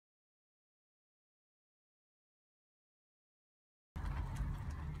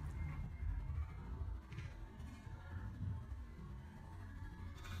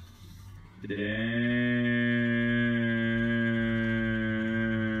Damn.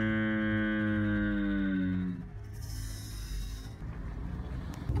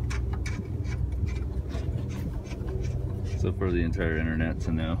 So for the entire internet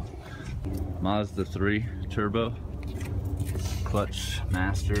to know, Mazda 3 Turbo clutch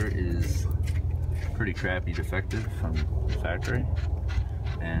master is pretty crappy defective from the factory,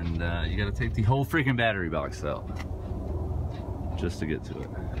 and you got to take the whole freaking battery box out just to get to it.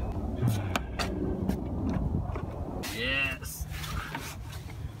 Yes.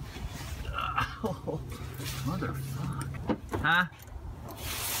 Oh, motherfucker. Huh?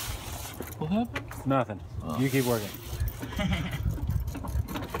 What happened? Nothing. Oh. You keep working.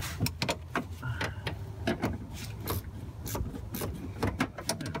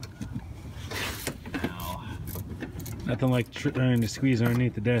 Ow. Nothing like trying to squeeze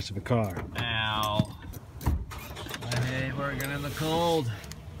underneath the dash of a car. Ow. I hate working in the cold.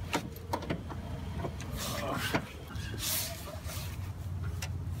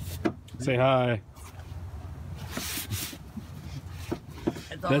 Say hi.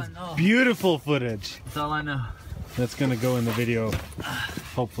 That's all That's I know. Beautiful footage. That's all I know. That's gonna go in the video,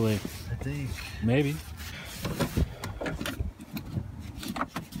 hopefully. I think. Maybe.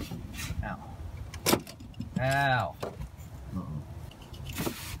 Ow. Ow.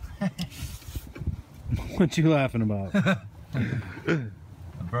 What you laughing about? I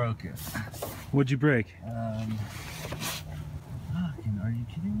broke it. What'd you break? Fucking, are you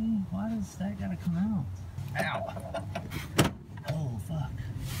kidding me? Why does that gotta come out? Ow. Oh, fuck.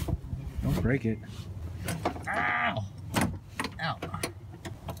 Don't break it. Ow. Ow.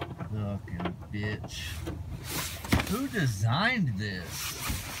 Fucking bitch. Who designed this?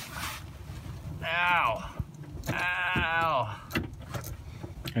 Ow. Ow.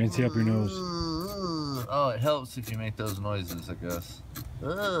 I can see up your nose. Oh, it helps if you make those noises, I guess.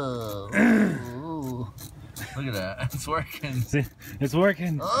 Look at that. It's working. See? It's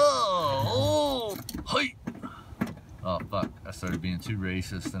working. Oh, hey. Oh, fuck. I started being too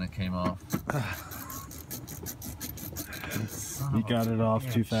racist and it came off. You got it off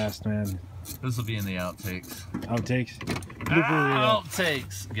too fast, man. This will be in the outtakes. Outtakes. Blooper reel.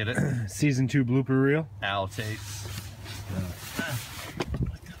 Outtakes. Get it? Season 2 blooper reel. Outtakes.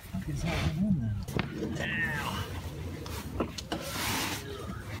 What the fuck is happening now? Ow.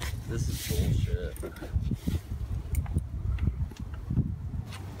 This is bullshit.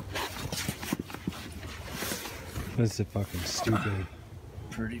 This is fucking stupid.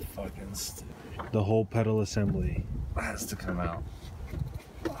 Pretty fucking stupid. The whole pedal assembly Has to come out.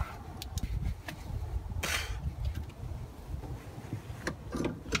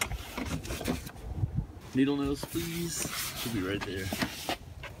 Needle nose, please. Should be right there.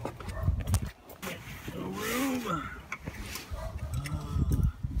 No room.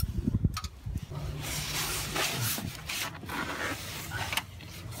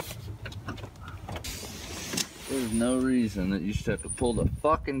 There's no reason that you should have to pull the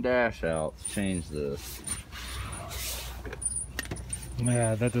fucking dash out to change this.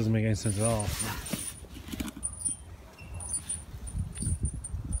 Yeah, that doesn't make any sense at all.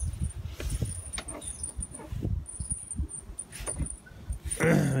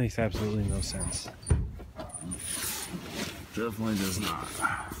 Makes absolutely no sense. Definitely does not.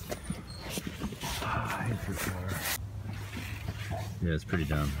 I hate your car. Yeah, it's pretty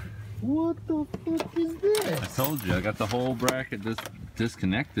dumb. What the fuck is this? I told you, I got the whole bracket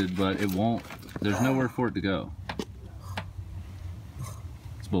disconnected, but it won't, there's nowhere for it to go.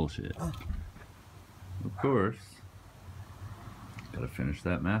 It's bullshit. Of course. Gotta finish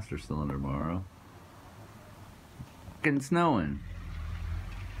that master cylinder tomorrow. Fucking snowing.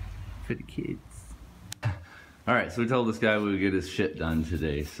 For the kids. Alright, so we told this guy we would get his shit done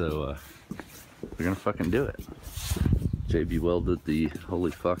today, so we're gonna fucking do it. JB welded the holy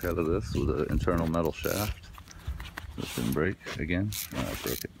fuck out of this with an internal metal shaft. This didn't break again. Oh, I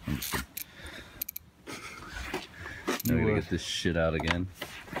broke it. I'm just kidding. Now we're gonna get this shit out again.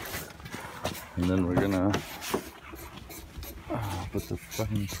 And then we're gonna put the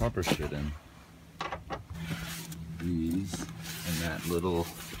fucking proper shit in. These and that little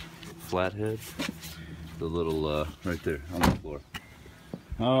flathead. The little, right there on the floor.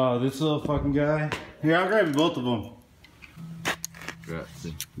 Oh, this little fucking guy. Here, I'll grab you both of them.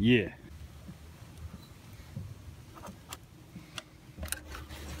 Grazie. Yeah.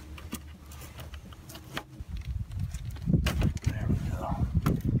 There we go.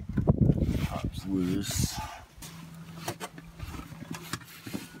 Pops loose.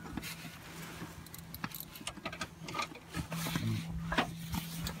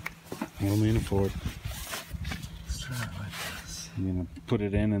 Only in a Ford. Let's try it like this. You gonna put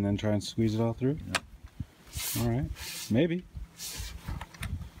it in and then try and squeeze it all through? Yeah. All right, maybe.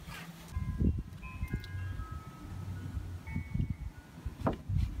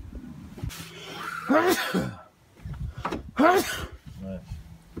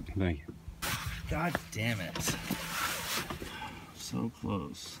 Thank you. God damn it. So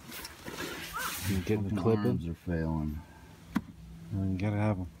close. You getting the clip in? Arms are failing. You gotta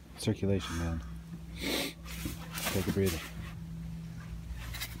have circulation, man. Take a breather.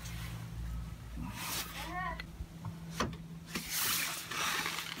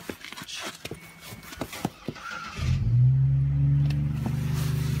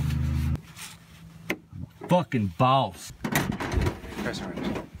 Fucking boss. Press hard.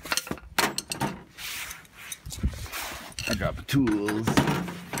 I drop the tools.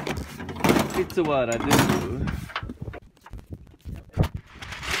 It's what I do.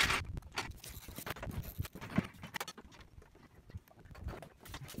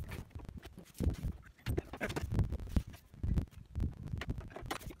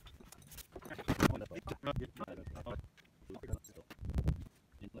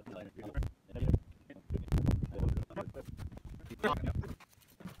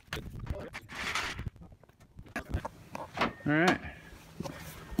 Alright,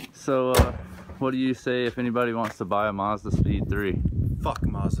 so what do you say if anybody wants to buy a Mazdaspeed 3? Fuck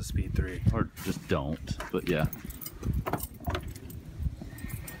Mazdaspeed 3. Or just don't, but yeah.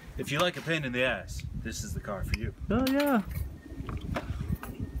 If you like a pain in the ass, this is the car for you. Oh yeah.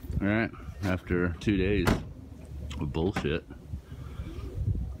 Alright, after 2 days of bullshit.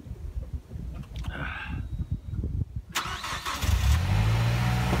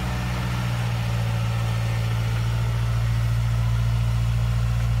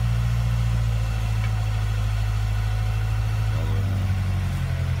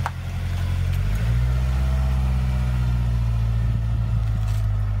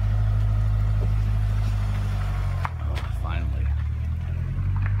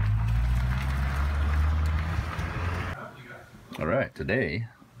 Alright, today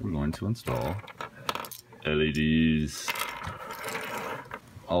we're going to install LEDs.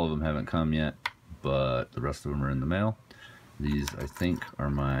 All of them haven't come yet, but the rest of them are in the mail. These, I think, are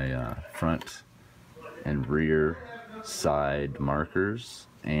my front and rear side markers,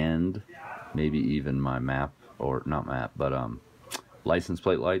 and maybe even my map, or not map, but license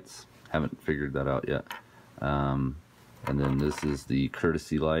plate lights. Haven't figured that out yet. And then this is the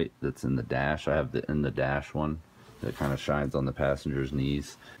courtesy light that's in the dash. I have the in the dash one that kind of shines on the passenger's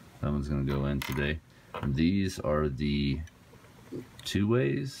knees. That one's gonna go in today. And these are the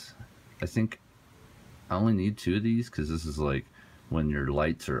two-ways. I think I only need 2 of these because this is like when your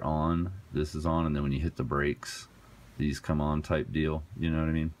lights are on, this is on, and then when you hit the brakes, these come on type deal, you know what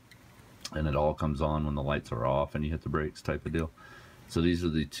I mean? And it all comes on when the lights are off and you hit the brakes type of deal. So these are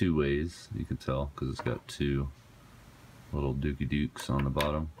the 2 ways, you can tell, because it's got 2 little dookie dukes on the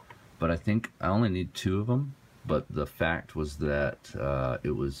bottom. But I think I only need 2 of them. But the fact was that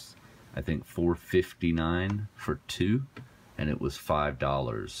it was, I think, $4.59 for 2, and it was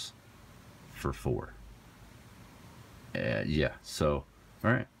 $5 for 4. Yeah, so,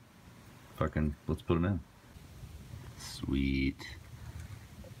 all right, fucking, let's put them in. Sweet.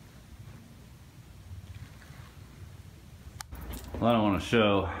 Well, I don't want to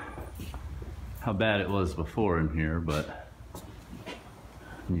show how bad it was before in here, but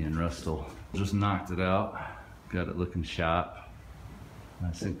me and Rustle just knocked it out. Got it looking sharp,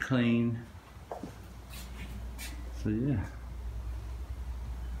 nice and clean. So yeah,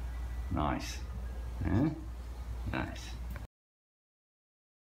 nice, huh? Nice.